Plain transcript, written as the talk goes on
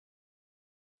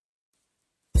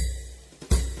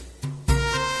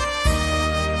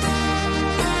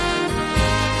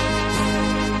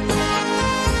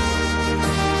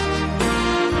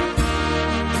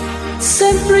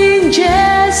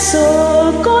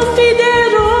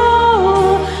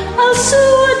Confidero al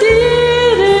suo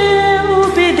dire,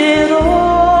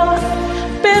 obbederò.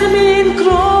 Per me in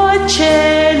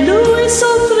croce lui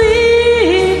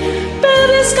soffrì, per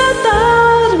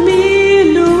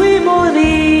riscattarmi lui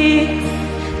morì.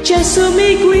 Gesù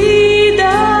mi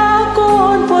guida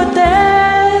con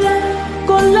potere,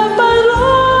 con la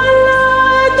parola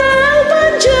del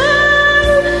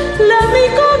Vangelo,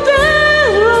 l'amico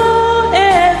vero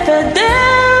e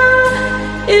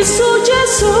fedele, il suo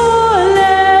Gesù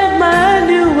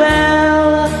l'Emanuel.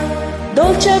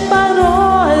 Dolce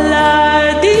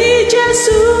parola di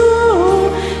Gesù,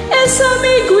 essa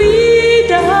mi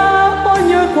guida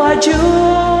ogni qua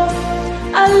giù.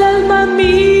 All'alma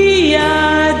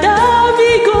mia dà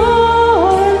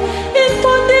vigore,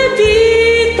 infonde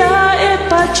vita e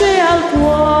pace al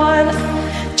cuore.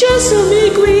 Gesù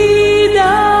mi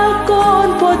guida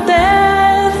con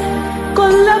potere,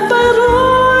 con la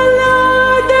parola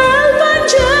del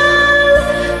Vangelo,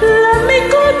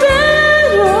 l'amico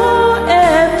vero e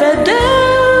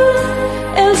fedele,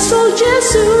 il suo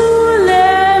Gesù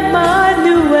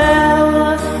l'Emanuel.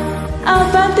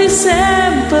 Avanti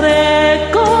sempre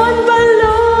con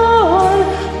valore,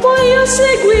 voglio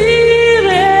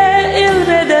seguire il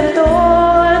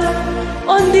Redentore.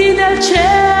 Ondi nel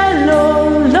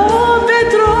cielo lo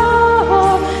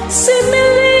vedrò,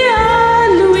 simile a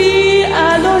lui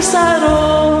allora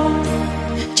sarò.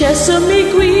 Gesù mi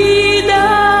guida